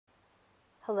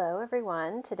Hello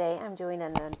everyone, today I'm doing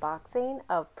an unboxing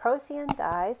of Procion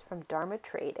dyes from Dharma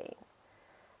Trading.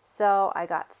 So I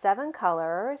got 7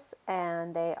 colors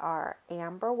and they are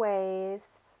Amber Waves,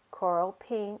 Coral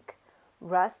Pink,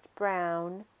 Rust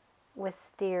Brown,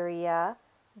 Wisteria,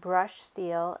 Brush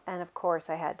Steel, and of course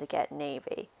I had to get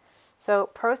Navy. So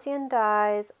Procion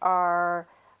dyes are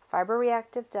fiber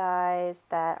reactive dyes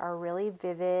that are really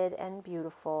vivid and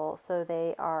beautiful, so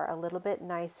they are a little bit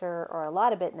nicer, or a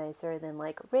lot a bit nicer than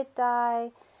like Rit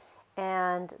dye,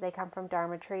 and they come from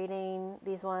Dharma Trading,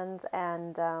 these ones,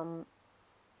 and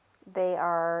they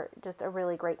are just a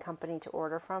really great company to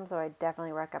order from, so I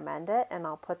definitely recommend it, and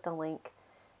I'll put the link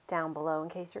down below in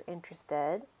case you're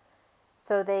interested.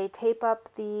 So they tape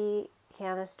up the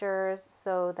canisters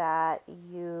so that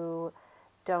you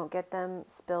don't get them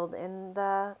spilled in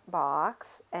the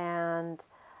box, and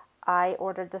I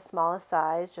ordered the smallest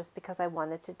size just because I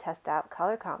wanted to test out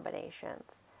color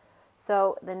combinations.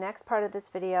 So the next part of this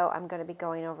video, I'm going to be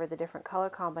going over the different color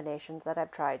combinations that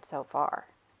I've tried so far.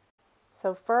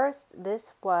 So first,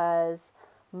 this was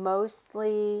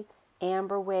mostly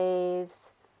Amber Waves,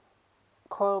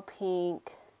 Coral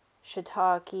Pink,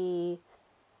 Shiitake,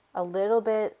 a little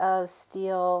bit of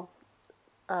Steel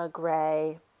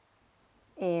Gray,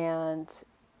 and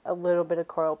a little bit of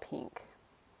Coral Pink.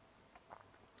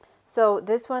 So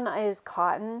this one is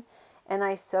cotton, and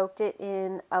I soaked it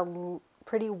in a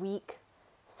pretty weak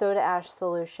soda ash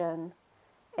solution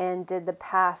and did the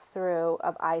pass through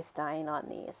of ice dyeing on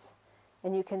these.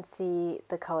 And you can see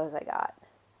the colors I got.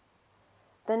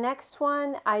 The next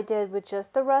one I did with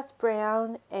just the rust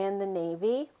brown and the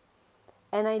navy,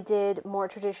 and I did more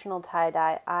traditional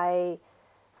tie-dye. I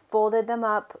folded them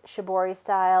up Shibori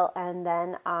style, and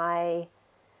then I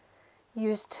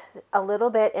used a little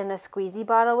bit in a squeezy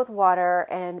bottle with water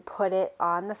and put it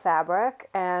on the fabric,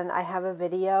 and I have a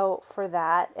video for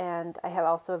that, and I have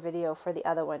also a video for the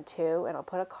other one too, and I'll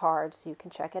put a card so you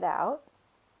can check it out.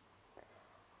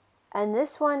 And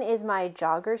this one is my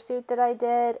jogger suit that I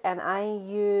did, and I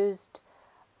used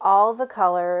all the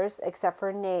colors except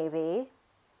for navy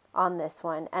on this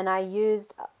one, and I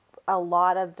used a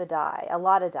lot of dye,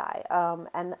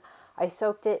 and I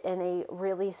soaked it in a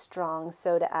really strong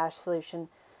soda ash solution.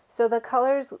 So the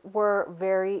colors were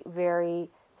very, very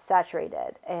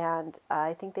saturated, and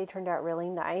I think they turned out really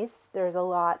nice. There's a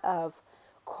lot of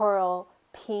coral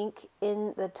pink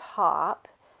in the top,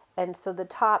 and so the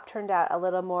top turned out a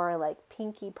little more like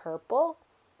pinky purple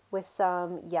with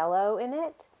some yellow in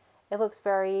it. It looks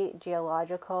very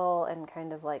geological and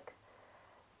kind of like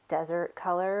desert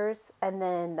colors. And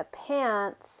then the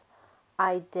pants,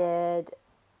 I did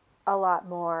a lot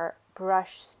more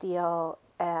brush steel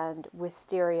and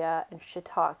wisteria and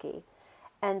shiitake.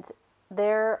 And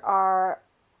there are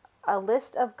a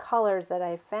list of colors that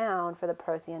I found for the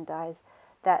Procion dyes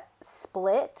that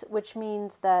split, which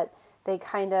means that they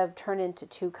kind of turn into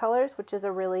 2 colors, which is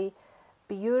a really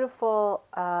beautiful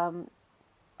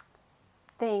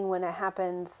thing when it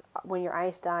happens when you're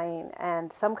ice dyeing,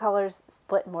 and some colors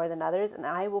split more than others, and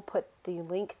I will put the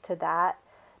link to that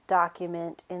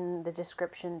document in the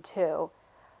description too.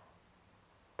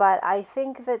 But I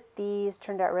think that these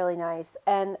turned out really nice,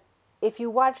 and if you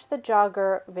watch the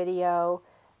jogger video,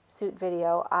 suit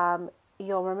video,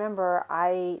 you'll remember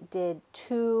I did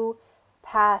 2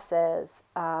 passes.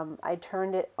 I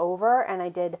turned it over and I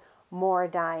did more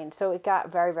dyeing, so it got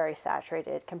very, very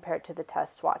saturated compared to the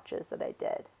test swatches that I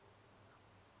did.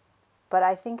 But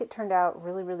I think it turned out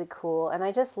really, really cool, and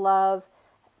I just love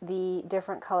the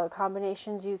different color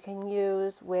combinations you can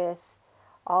use with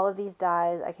all of these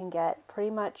dyes. I can get pretty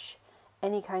much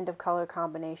any kind of color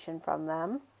combination from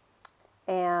them,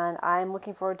 and I'm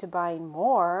looking forward to buying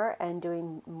more and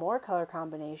doing more color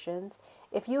combinations.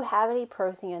 If you have any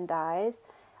Procion dyes,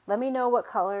 let me know what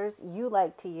colors you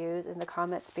like to use in the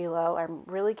comments below. I'm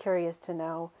really curious to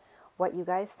know what you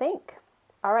guys think.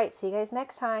 All right, see you guys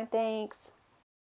next time. Thanks.